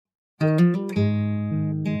Hi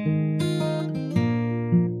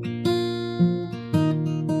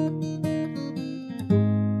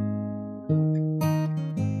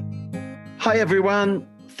everyone,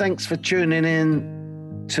 thanks for tuning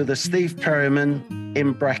in to the Steve Perryman,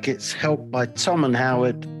 in brackets, helped by Tom and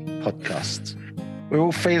Howard podcast. We're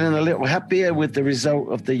all feeling a little happier with the result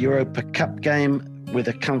of the Europa Cup game with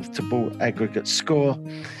a comfortable aggregate score,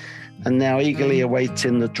 and now eagerly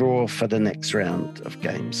awaiting the draw for the next round of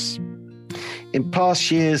games. In past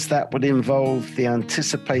years, that would involve the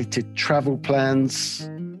anticipated travel plans,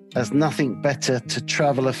 as nothing better to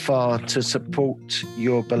travel afar to support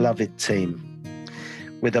your beloved team,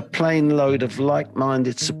 with a plane load of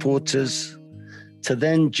like-minded supporters to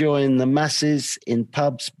then join the masses in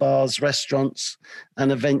pubs, bars, restaurants, and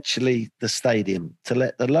eventually the stadium, to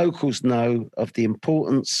let the locals know of the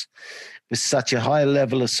importance with such a high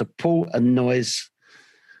level of support and noise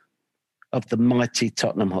of the mighty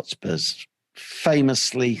Tottenham Hotspurs,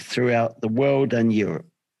 famously throughout the world and Europe.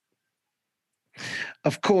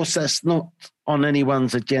 Of course, that's not on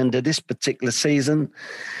anyone's agenda this particular season,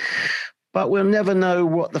 but we'll never know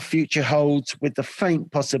what the future holds, with the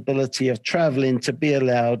faint possibility of travelling to be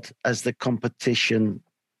allowed as the competition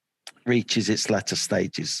reaches its latter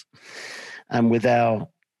stages, and with our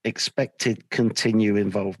expected continued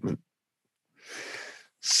involvement.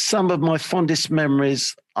 Some of my fondest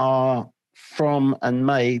memories are from and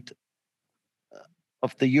made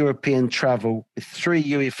of the European travel, with 3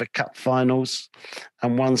 UEFA Cup finals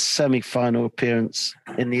and 1 semi-final appearance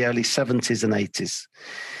in the early 70s and 80s,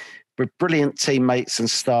 with brilliant teammates and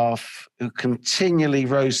staff who continually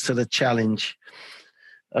rose to the challenge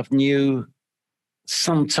of new,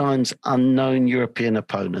 sometimes unknown European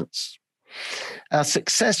opponents. Our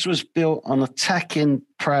success was built on attacking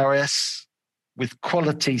prowess with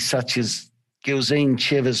quality such as Gilzine,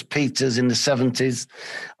 Chivers, Peters in the 70s,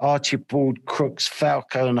 Archibald, Crooks,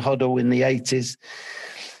 Falco and Hoddle in the 80s,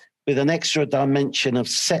 with an extra dimension of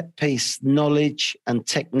set-piece knowledge and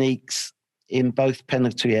techniques in both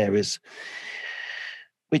penalty areas,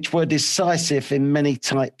 which were decisive in many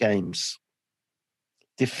tight games.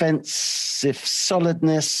 Defensive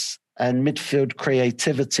solidness and midfield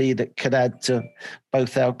creativity that could add to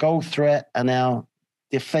both our goal threat and our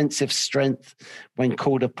defensive strength when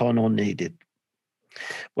called upon or needed.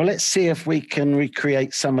 Well, let's see if we can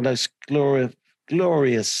recreate some of those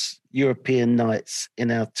glorious European nights in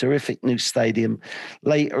our terrific new stadium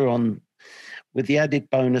later on, with the added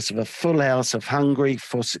bonus of a full house of hungry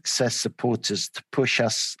for success supporters to push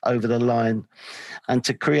us over the line and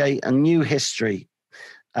to create a new history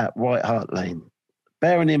at White Hart Lane,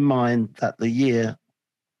 bearing in mind that the year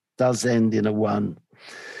does end in a 1,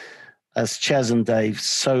 as Chaz and Dave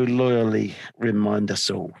so loyally remind us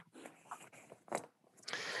all.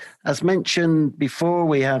 As mentioned before,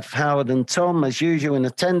 we have Howard and Tom, as usual, in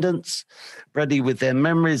attendance, ready with their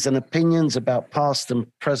memories and opinions about past and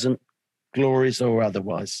present glories or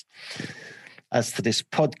otherwise, as to this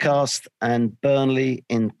podcast and Burnley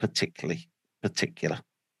in particular.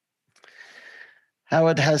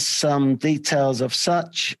 Howard has some details of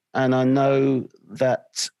such, and I know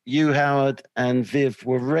that you, Howard, and Viv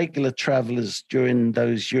were regular travellers during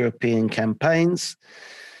those European campaigns.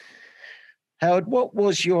 Howard, what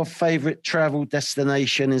was your favourite travel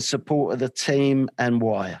destination in support of the team and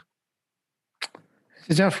why?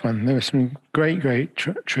 It's a tough one. There were some great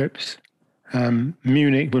trips.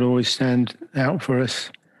 Munich would always stand out for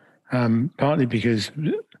us, partly because,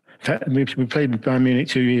 in fact, we played Bayern Munich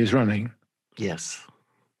 2 years running. Yes.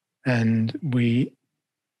 And it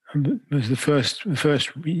was the first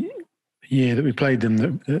year that we played them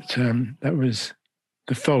that was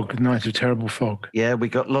the fog, the night of terrible fog. Yeah, we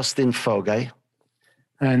got lost in fog, eh?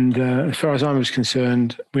 And as far as I was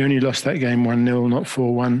concerned, we only lost that game 1-0, not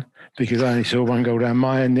 4-1, because I only saw one goal down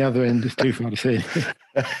my end. The other end is too far to see.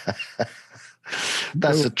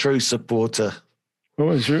 That's a true supporter. What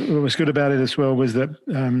was good about it as well was that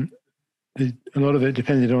a lot of it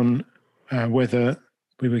depended on whether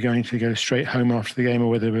we were going to go straight home after the game or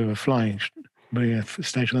whether we were flying. We had to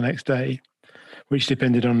stay till the next day, which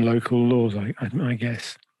depended on local laws, I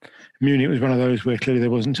guess. Munich was one of those where clearly there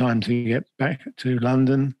wasn't time to get back to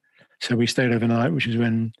London, so we stayed overnight, which is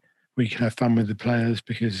when we could have fun with the players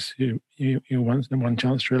because you want one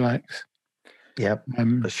chance to relax. Yep,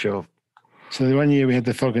 for sure. So the one year we had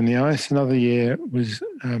the fog and the ice. Another year was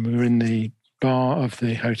we were in the bar of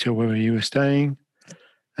the hotel where you were staying,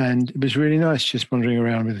 and it was really nice just wandering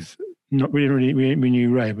around with we knew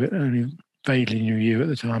Ray, but only vaguely knew you at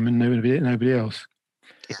the time, and nobody else.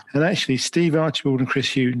 Yeah. And actually, Steve Archibald and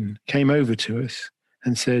Chris Hughton came over to us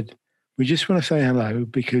and said, "We just want to say hello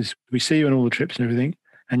because we see you on all the trips and everything,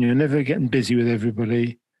 and you're never getting busy with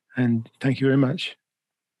everybody. And thank you very much.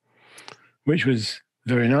 Which was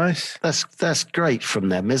very nice. That's great from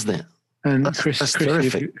them, isn't it? And that's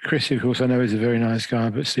terrific. Chris, of course, I know is a very nice guy,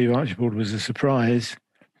 but Steve Archibald was a surprise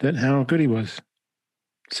that how good he was.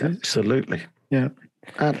 So, absolutely. Yeah.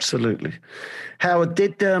 Absolutely. Howard,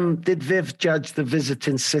 did Viv judge the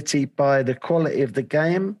visiting City by the quality of the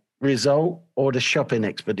game, result, or the shopping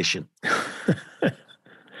expedition?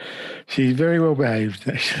 She's very well behaved,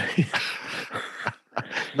 actually.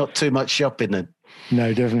 Not too much shopping then?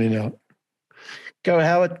 No, definitely not. Go,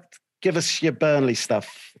 Howard. Give us your Burnley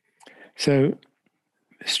stuff. So,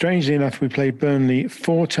 strangely enough, we played Burnley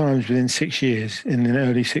 4 times within 6 years in the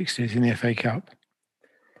early 60s in the FA Cup.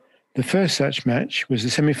 The first such match was the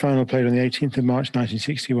semi-final played on the 18th of March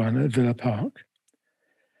 1961 at Villa Park.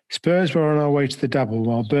 Spurs were on our way to the double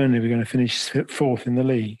while Burnley were going to finish 4th in the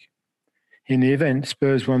league. In the event,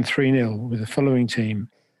 Spurs won 3-0 with the following team,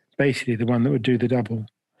 basically the one that would do the double.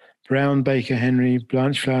 Brown, Baker, Henry,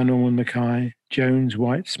 Blanchflower, Norman Mackay, Jones,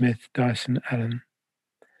 White, Smith, Dyson, Allen.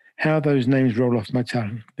 How those names roll off my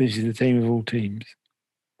tongue. This is the team of all teams.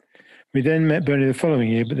 We then met Burnley the following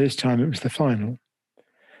year, but this time it was the final.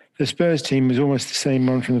 The Spurs team was almost the same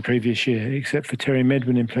one from the previous year, except for Terry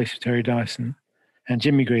Medwin in place of Terry Dyson and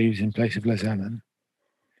Jimmy Greaves in place of Les Allen.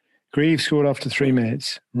 Greaves scored after 3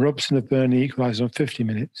 minutes. Robson of Burnley equalised on 50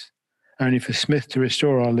 minutes, only for Smith to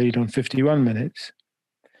restore our lead on 51 minutes.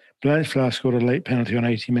 Blanchflower scored a late penalty on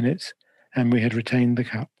 80 minutes, and we had retained the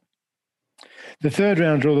cup. The third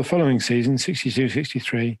round draw the following season,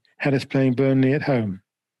 62-63, had us playing Burnley at home,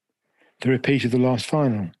 the repeat of the last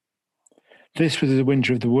final. This was the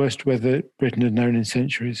winter of the worst weather Britain had known in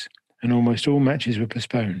centuries, and almost all matches were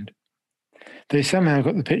postponed. They somehow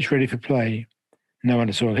got the pitch ready for play. No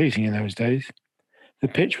under-soil heating in those days. The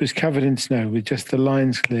pitch was covered in snow with just the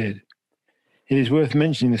lines cleared. It is worth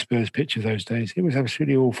mentioning the Spurs pitch of those days. It was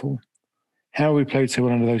absolutely awful. How we played so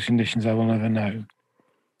well under those conditions, I will never know.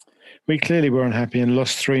 We clearly were unhappy and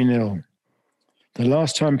lost 3-0. The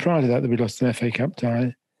last time prior to that we lost an FA Cup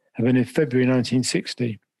tie had been in February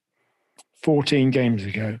 1960. 14 games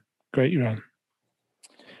ago. Great run.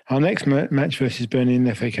 Our next match versus Burnley in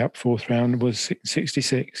the FA Cup 4th round was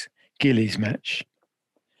 66, Gillies match.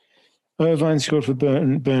 Irvine scored for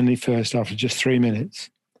Burnley first after just 3 minutes.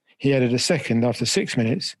 He added a second after 6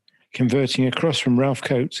 minutes, converting a cross from Ralph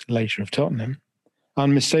Coates, later of Tottenham,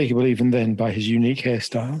 unmistakable even then by his unique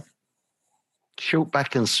hairstyle. Short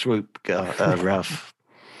back and swoop, Ralph.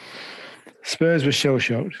 Spurs were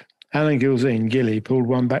shell-shocked. Alan Gilly pulled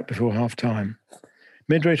one back before half-time.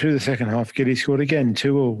 Midway through the second half, Gilly scored again,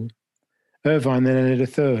 2-2. Irvine then added a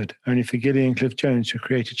third, only for Gilly and Cliff Jones to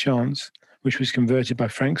create a chance, which was converted by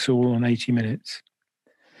Frank Saul on 80 minutes.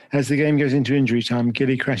 As the game goes into injury time,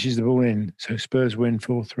 Gilly crashes the ball in, so Spurs win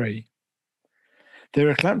 4-3. There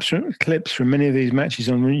are clips from many of these matches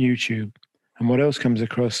on YouTube, and what else comes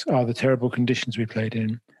across are the terrible conditions we played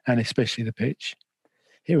in, and especially the pitch.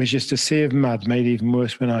 It was just a sea of mud made even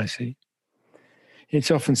worse when icy.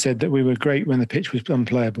 It's often said that we were great when the pitch was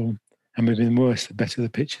unplayable, and we've been worse the better the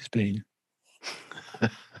pitch has been.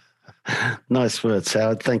 Nice words,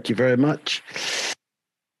 Howard. Thank you very much.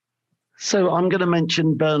 So I'm going to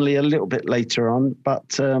mention Burnley a little bit later on,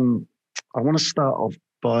 but I want to start off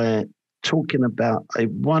by talking about a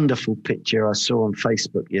wonderful picture I saw on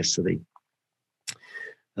Facebook yesterday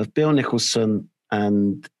of Bill Nicholson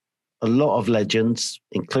and a lot of legends,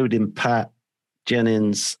 including Pat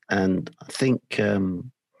Jennings, and I think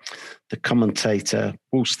the commentator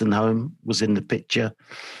Wolstenholme was in the picture,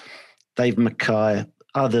 Dave Mackay,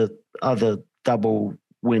 other double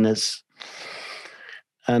winners.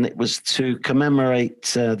 And it was to commemorate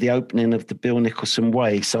the opening of the Bill Nicholson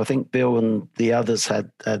Way. So I think Bill and the others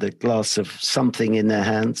had a glass of something in their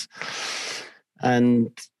hands. And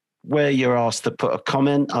where you're asked to put a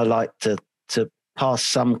comment, I like to pass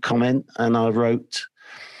some comment. And I wrote,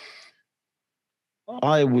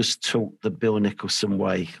 I was taught the Bill Nicholson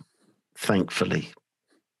way, thankfully,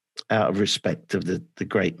 out of respect of the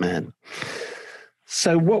great man.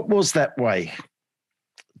 So what was that way?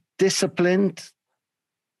 Disciplined,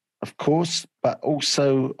 of course, but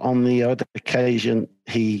also on the odd occasion,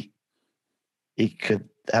 he could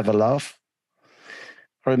have a laugh.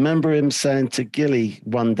 I remember him saying to Gilly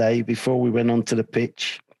one day before we went onto the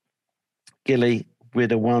pitch, Gilly, we're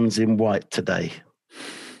the ones in white today.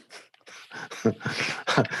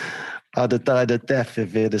 I'd have died of death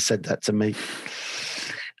if he'd have said that to me.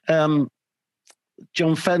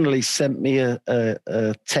 John Fennelly sent me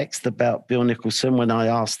a text about Bill Nicholson when I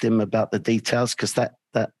asked him about the details, because that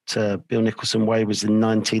Bill Nicholson Way was in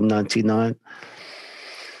 1999.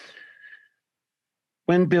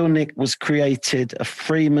 When Bill Nick was created a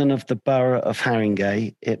freeman of the borough of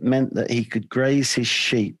Haringey, it meant that he could graze his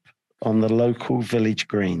sheep on the local village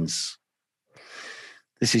greens.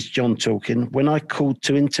 This is John talking. When I called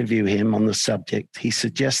to interview him on the subject, he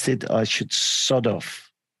suggested I should sod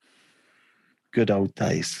off. Good old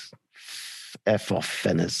days. F off,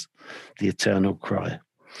 Fenners, the eternal cry.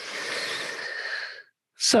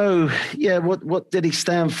 So, yeah, what did he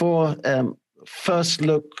stand for? First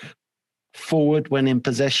look forward when in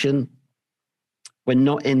possession. When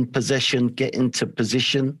not in possession, get into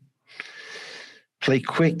position. Play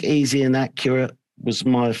quick, easy and accurate was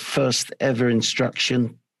my first ever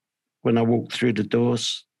instruction when I walked through the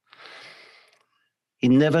doors. He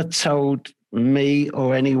never told me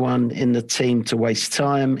or anyone in the team to waste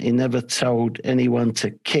time. He never told anyone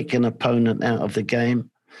to kick an opponent out of the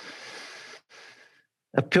game.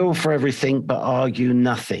 Appeal for everything, but argue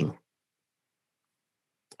nothing.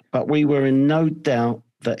 But we were in no doubt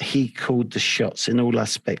that he called the shots in all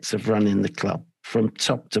aspects of running the club, from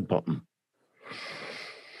top to bottom.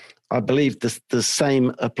 I believe the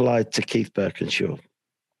same applied to Keith Birkinshaw.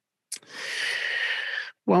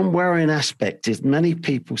 One worrying aspect is many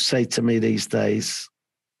people say to me these days,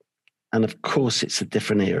 and of course it's a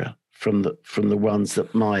different era from the ones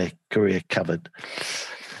that my career covered.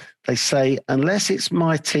 They say, unless it's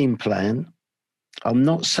my team playing, I'm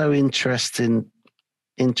not so interested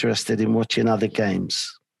in watching other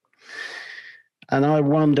games. And I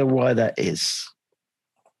wonder why that is.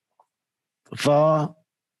 VAR,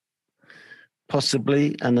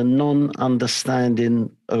 possibly, and a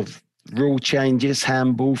non-understanding of rule changes,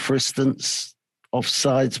 handball, for instance,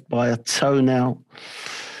 offsides by a toenail,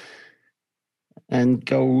 and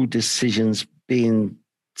goal decisions being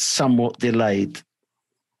somewhat delayed.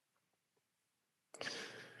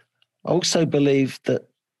 I also believe that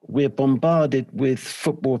we're bombarded with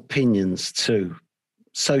football opinions too,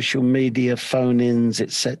 social media, phone-ins,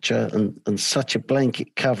 etc., and such a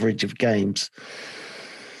blanket coverage of games,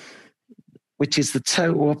 which is the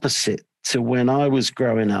total opposite to when I was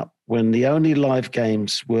growing up, when the only live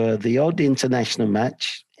games were the odd international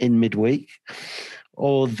match in midweek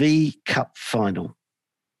or the cup final.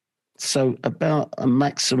 So about a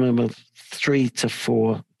maximum of 3 to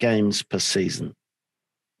 4 games per season.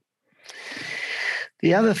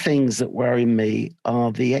 The other things that worry me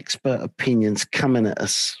are the expert opinions coming at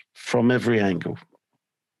us from every angle.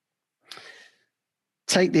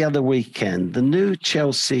 Take the other weekend, the new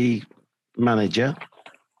Chelsea manager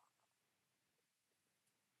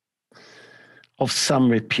of some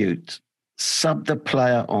repute subbed a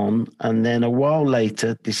player on and then a while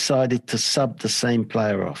later decided to sub the same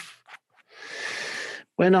player off.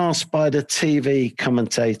 When asked by the TV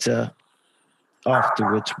commentator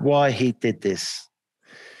afterwards why he did this,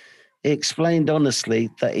 he explained honestly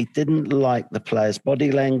that he didn't like the player's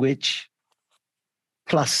body language,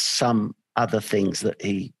 plus some other things that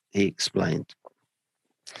he explained.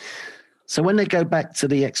 So when they go back to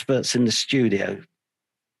the experts in the studio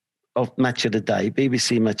of Match of the Day,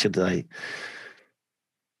 BBC Match of the Day,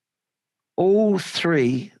 all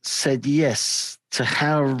three said yes to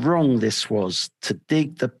how wrong this was to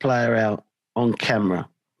dig the player out on camera.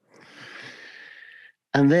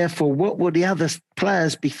 And therefore, what would the other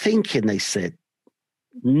players be thinking, they said?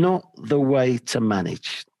 Not the way to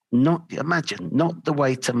manage. Not the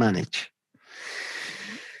way to manage.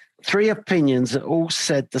 Three opinions that all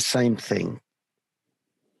said the same thing.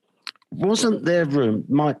 Wasn't there room,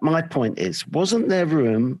 my point is, wasn't there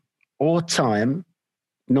room or time,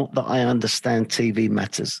 not that I understand TV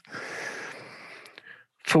matters,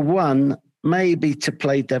 for one, maybe to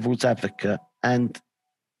play devil's advocate and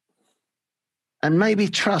maybe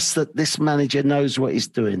trust that this manager knows what he's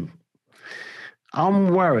doing. I'm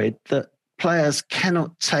worried that players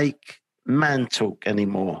cannot take man talk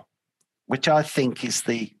anymore, which I think it's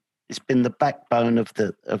been the backbone of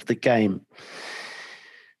the game,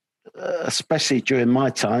 especially during my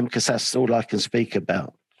time, because that's all I can speak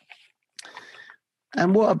about.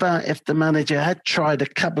 And what about if the manager had tried a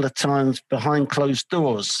couple of times behind closed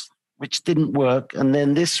doors, which didn't work, and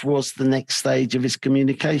then this was the next stage of his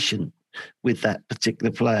communication with that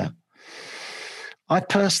particular player? I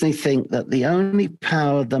personally think that the only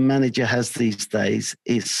power the manager has these days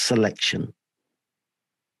is selection.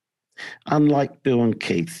 Unlike Bill and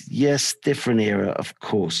Keith, yes, different era, of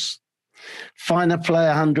course. Fine a player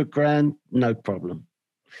 100 grand, no problem.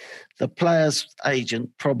 The player's agent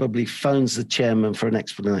probably phones the chairman for an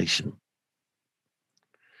explanation.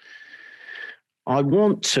 I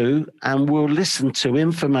want to and will listen to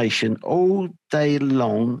information all day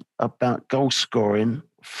long about goal scoring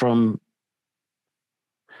from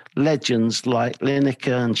legends like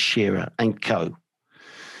Lineker and Shearer and co.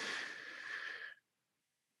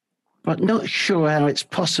 but not sure how it's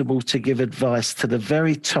possible to give advice to the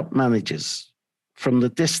very top managers from the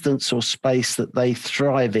distance or space that they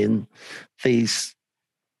thrive in, these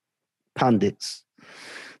pundits,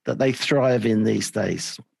 that they thrive in these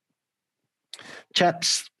days.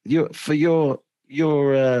 Chaps, for your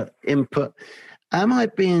input, am I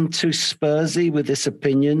being too Spursy with this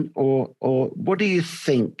opinion, or what do you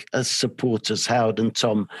think as supporters, Howard and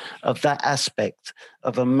Tom, of that aspect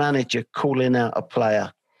of a manager calling out a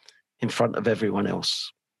player in front of everyone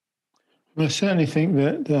else? Well, I certainly think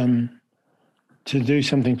that to do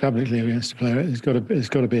something publicly against a player has got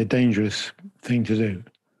to be a dangerous thing to do.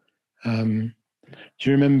 Do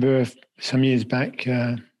you remember some years back?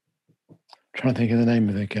 Trying to think of the name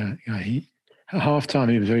of the guy. At half time,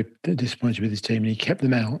 he was very disappointed with his team, and he kept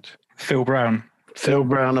them out. Phil Brown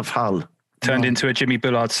of Hull turned into a Jimmy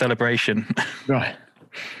Bullard celebration. Right.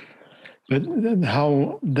 But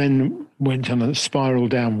Hull then went on a spiral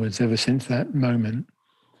downwards ever since that moment.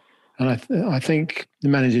 And I think the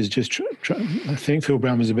managers just I think Phil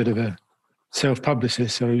Brown was a bit of a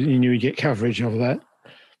self-publicist, so he knew he'd get coverage of that.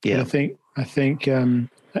 Yeah. But I think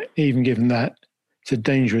even given that, it's a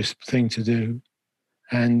dangerous thing to do,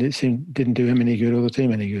 and it didn't do him any good or the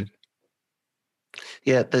team any good.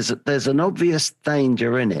 Yeah, there's an obvious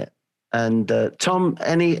danger in it. And Tom,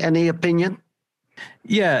 any opinion?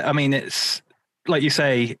 Yeah, I mean, it's like you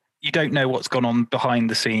say, you don't know what's gone on behind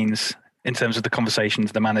the scenes in terms of the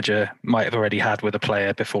conversations the manager might have already had with a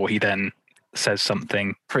player before he then says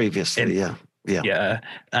something previously. Yeah,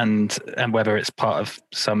 and whether it's part of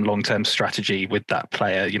some long-term strategy with that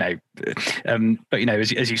player, but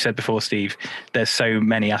as you said before, Steve, there's so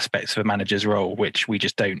many aspects of a manager's role which we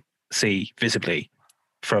just don't see visibly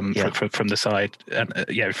from the side,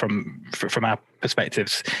 from our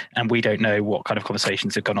perspectives, and we don't know what kind of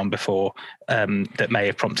conversations have gone on before that may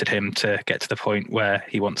have prompted him to get to the point where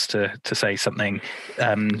he wants to say something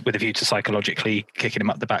with a view to psychologically kicking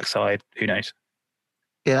him up the backside. Who knows?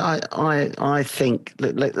 Yeah, I think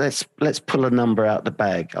let's pull a number out the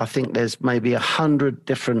bag. I think there's maybe 100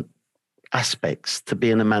 different aspects to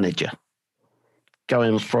being a manager,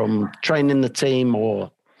 going from training the team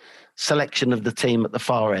or selection of the team at the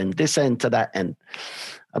far end, this end to that end.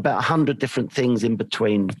 About 100 different things in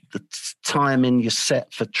between, the timing you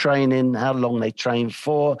set for training, how long they train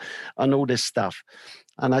for, and all this stuff.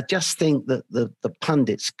 And I just think that the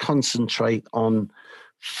pundits concentrate on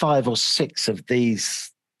 5 or 6 of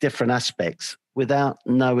these different aspects without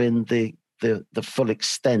knowing the full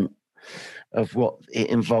extent of what it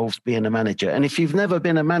involves being a manager. And if you've never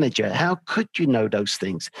been a manager, how could you know those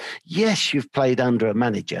things? Yes, you've played under a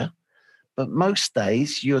manager, but most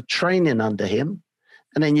days you're training under him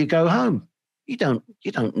and then you go home. You don't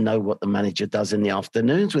know what the manager does in the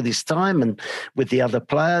afternoons with his time and with the other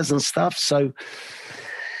players and stuff. And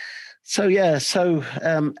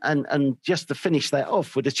just to finish that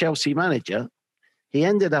off with the Chelsea manager, he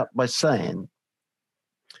ended up by saying,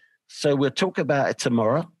 so we'll talk about it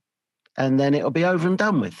tomorrow and then it'll be over and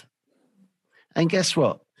done with. And guess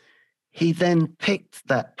what? He then picked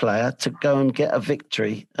that player to go and get a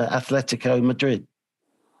victory at Atletico Madrid.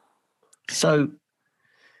 So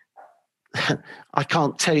I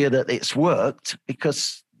can't tell you that it's worked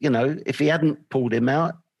because, if he hadn't pulled him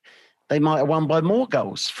out, they might have won by more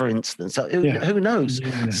goals, for instance. Who knows?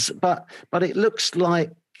 Yeah. But it looks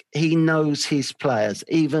like he knows his players,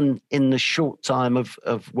 even in the short time of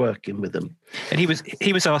working with them. And he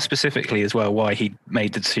was asked specifically as well why he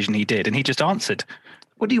made the decision he did, and he just answered.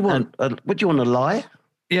 What do you want? Would you want to lie?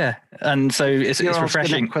 Yeah, and so it's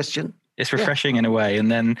refreshing. That question. It's refreshing in a way,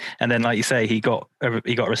 and then like you say, he got a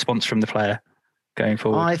response from the player going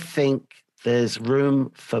forward. I think there's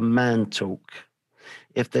room for man talk.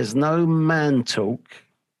 If there's no man talk,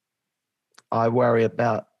 I worry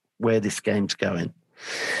about where this game's going.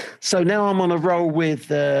 So now I'm on a roll with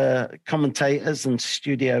commentators and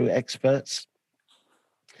studio experts.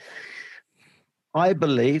 I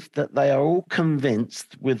believe that they are all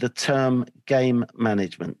convinced with the term game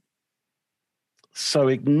management. So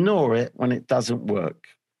ignore it when it doesn't work.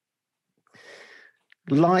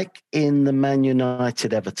 Like in the Man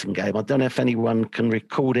United-Everton game. I don't know if anyone can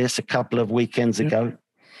recall this a couple of weekends ago.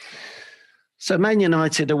 So Man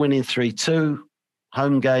United are winning 3-2,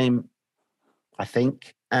 home game, I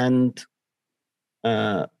think, and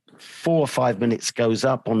 4 or 5 minutes goes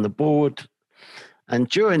up on the board. And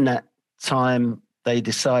during that time, they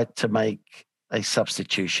decide to make a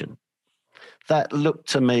substitution. That looked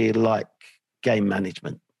to me like game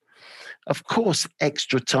management. Of course,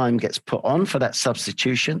 extra time gets put on for that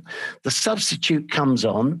substitution. The substitute comes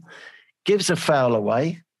on, gives a foul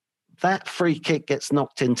away. That free kick gets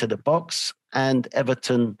knocked into the box and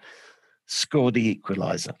Everton score the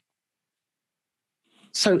equaliser.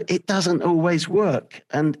 So it doesn't always work.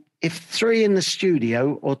 And if 3 in the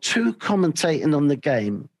studio or 2 commentating on the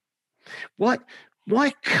game, why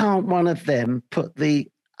can't one of them put the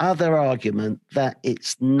other argument that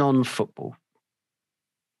it's non-football?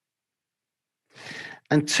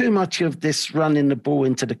 And too much of this running the ball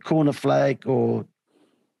into the corner flag or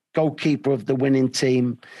goalkeeper of the winning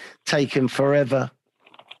team taking forever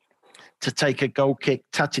to take a goal kick,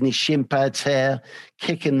 touching his shin pads, hair,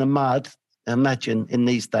 kicking the mud. Imagine in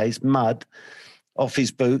these days, mud off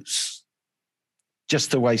his boots,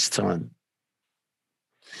 just to waste time.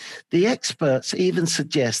 The experts even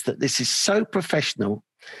suggest that this is so professional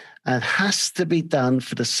and has to be done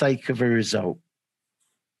for the sake of a result.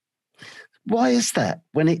 Why is that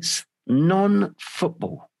when it's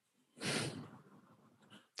non-football?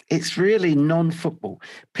 It's really non-football.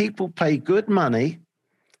 People pay good money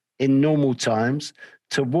in normal times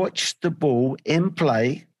to watch the ball in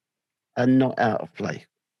play and not out of play.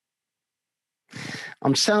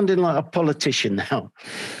 I'm sounding like a politician now,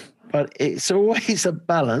 but it's always a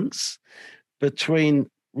balance between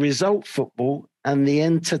result football and the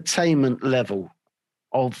entertainment level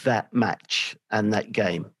of that match and that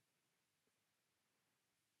game.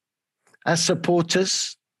 As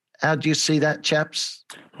supporters, how do you see that, chaps?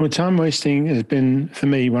 Well, time wasting has been, for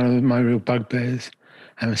me, one of my real bugbears.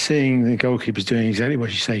 And seeing the goalkeepers doing exactly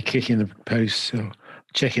what you say, kicking the posts or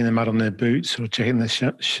checking the mud on their boots or checking their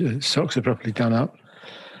socks are properly done up.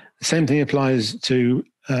 The same thing applies to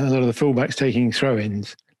a lot of the fullbacks taking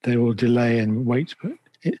throw-ins. They will delay and wait.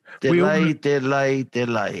 Delay.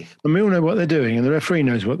 And we all know what they're doing, and the referee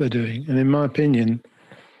knows what they're doing. And in my opinion,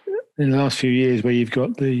 in the last few years where you've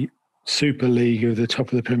got the Super League of the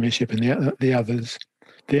top of the Premiership and the others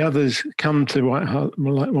come to White Hart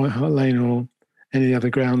Lane or any of the other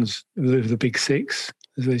grounds, the big 6,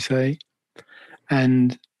 as they say,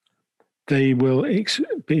 and they will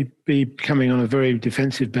be coming on a very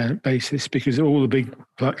defensive basis because all the big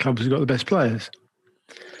clubs have got the best players.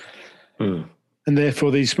 And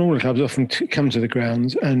therefore, these smaller clubs often come to the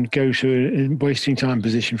grounds and go to a wasting time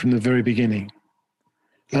position from the very beginning.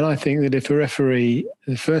 And I think that if a referee,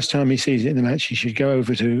 the first time he sees it in the match, he should go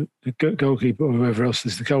over to the goalkeeper or whoever else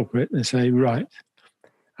is the culprit and say, right,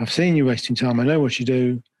 I've seen you wasting time. I know what you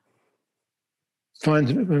do.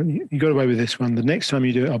 Fine, you got away with this one. The next time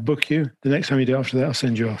you do it, I'll book you. The next time you do it after that, I'll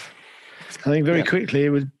send you off. I think very quickly it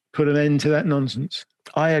would put an end to that nonsense.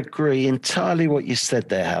 I agree entirely what you said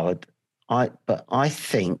there, Howard. But I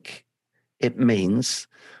think it means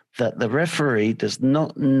that the referee does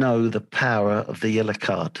not know the power of the yellow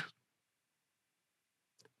card.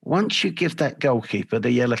 Once you give that goalkeeper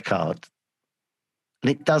the yellow card, and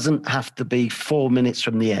it doesn't have to be 4 minutes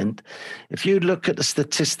from the end. If you look at the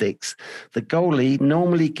statistics, the goalie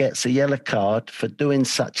normally gets a yellow card for doing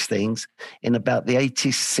such things in about the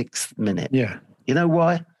 86th minute. Yeah. You know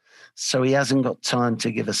why? So he hasn't got time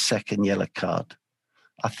to give a second yellow card.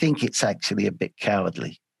 I think it's actually a bit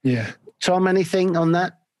cowardly. Yeah. Tom, anything on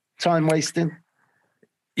that? Time wasting?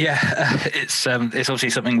 Yeah, it's obviously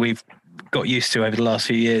something we've got used to over the last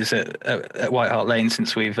few years at White Hart Lane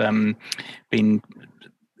since we've been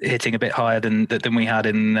hitting a bit higher than we had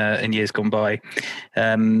in years gone by.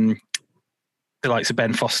 The likes of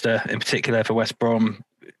Ben Foster, in particular for West Brom,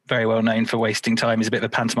 very well known for wasting time. He's a bit of a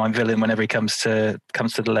pantomime villain whenever he comes to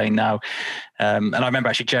the lane now. And I remember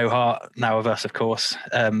actually Joe Hart, now of us, of course,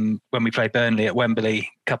 when we played Burnley at Wembley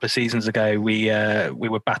a couple of seasons ago, we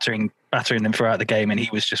were battering them throughout the game, and he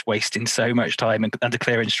was just wasting so much time and under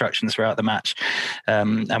clear instructions throughout the match.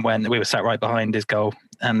 And when we were sat right behind his goal,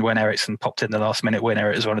 and when Eriksson popped in the last minute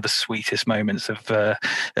winner, it was one of the sweetest moments of the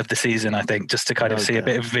season, I think, just to kind of see a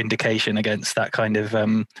bit of vindication against that kind of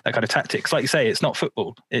tactics. Like you say, it's not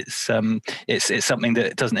football. It's something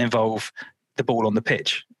that doesn't involve the ball on the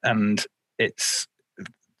pitch, and it's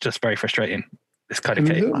just very frustrating. This kind of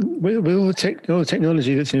case. With all the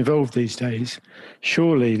technology that's involved these days,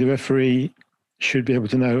 surely the referee should be able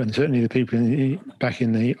to know, and certainly the people back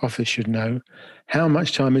in the office should know, how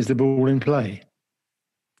much time is the ball in play.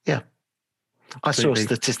 Yeah. I saw a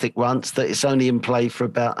statistic once that it's only in play for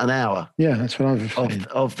about an hour. Yeah, that's what I've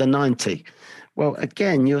of the 90. Well,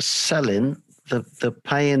 again, you're selling the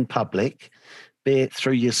paying public, be it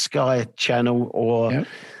through your Sky channel or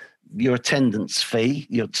your attendance fee,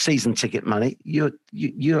 your season ticket money.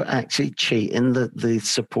 You're actually cheating the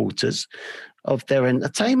supporters of their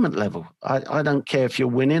entertainment level. I don't care if you're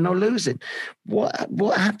winning or losing.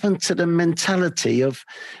 What happened to the mentality of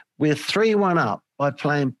we're 3-1 up by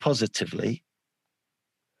playing positively?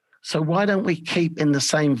 So why don't we keep in the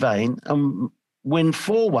same vein and win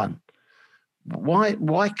 4-1?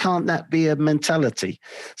 Why can't that be a mentality?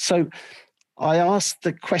 So I asked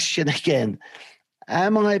the question again,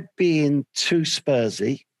 am I being too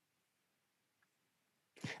Spursy?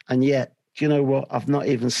 And yet, do you know what? I've not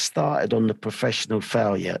even started on the professional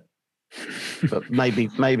foul yet, but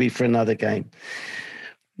maybe for another game.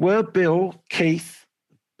 Were Bill, Keith,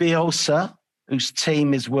 Bielsa, whose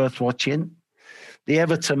team is worth watching, the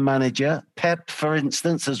Everton manager, Pep, for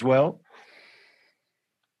instance, as well,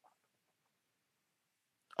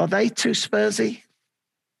 are they too Spursy?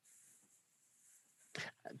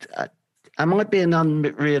 Am I being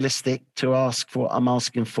unrealistic to ask for what I'm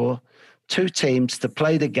asking for? Two teams to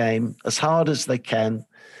play the game as hard as they can,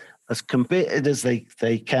 as committed as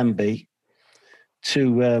they can be,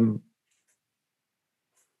 to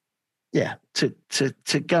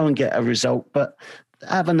go and get a result, but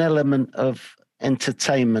have an element of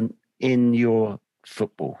entertainment in your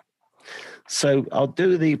football. So I'll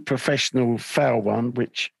do the professional foul one,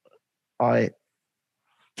 which I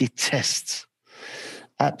detest.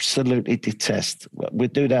 Absolutely detest. We'll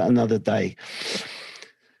do that another day.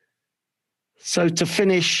 So to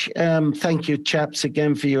finish, thank you, chaps,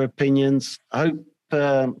 again for your opinions. I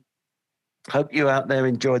hope you out there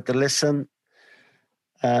enjoyed the listen.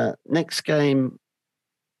 Next game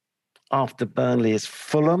after Burnley is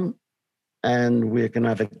Fulham, and we're going to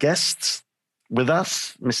have a guest with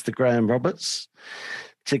us, Mr. Graham Roberts,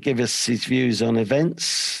 to give us his views on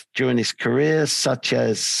events during his career, such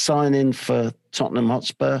as signing for Tottenham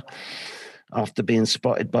Hotspur after being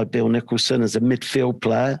spotted by Bill Nicholson as a midfield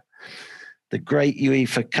player, the great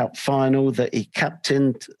UEFA Cup final that he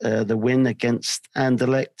captained, the win against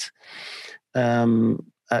Anderlecht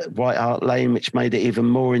at White Hart Lane, which made it even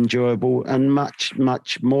more enjoyable, and much,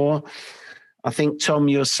 much more. I think, Tom,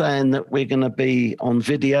 you're saying that we're going to be on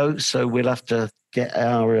video, so we'll have to get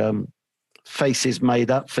our faces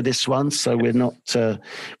made up for this one, so we're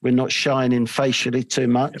not shining facially too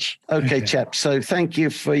much. Okay, chaps. So thank you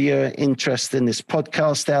for your interest in this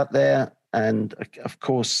podcast out there, and of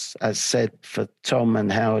course, as said, for Tom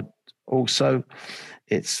and Howard also,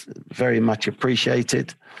 it's very much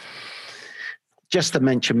appreciated. Just to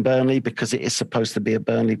mention Burnley, because it is supposed to be a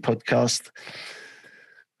Burnley podcast.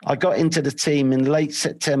 I got into the team in late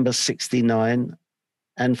September 69,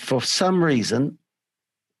 and for some reason,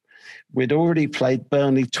 we'd already played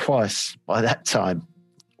Burnley twice by that time.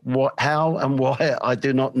 How and why, I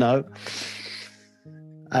do not know.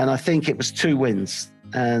 And I think it was 2 wins,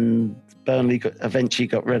 and Burnley eventually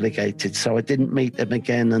got relegated. So I didn't meet them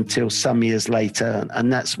again until some years later.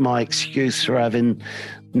 And that's my excuse for having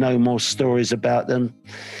no more stories about them.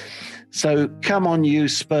 So come on, you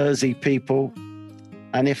Spursy people.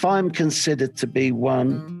 And if I'm considered to be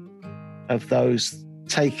one of those,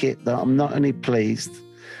 take it that I'm not only pleased,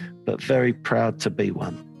 but very proud to be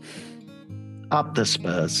one. Up the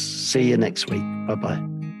Spurs. See you next week. Bye-bye.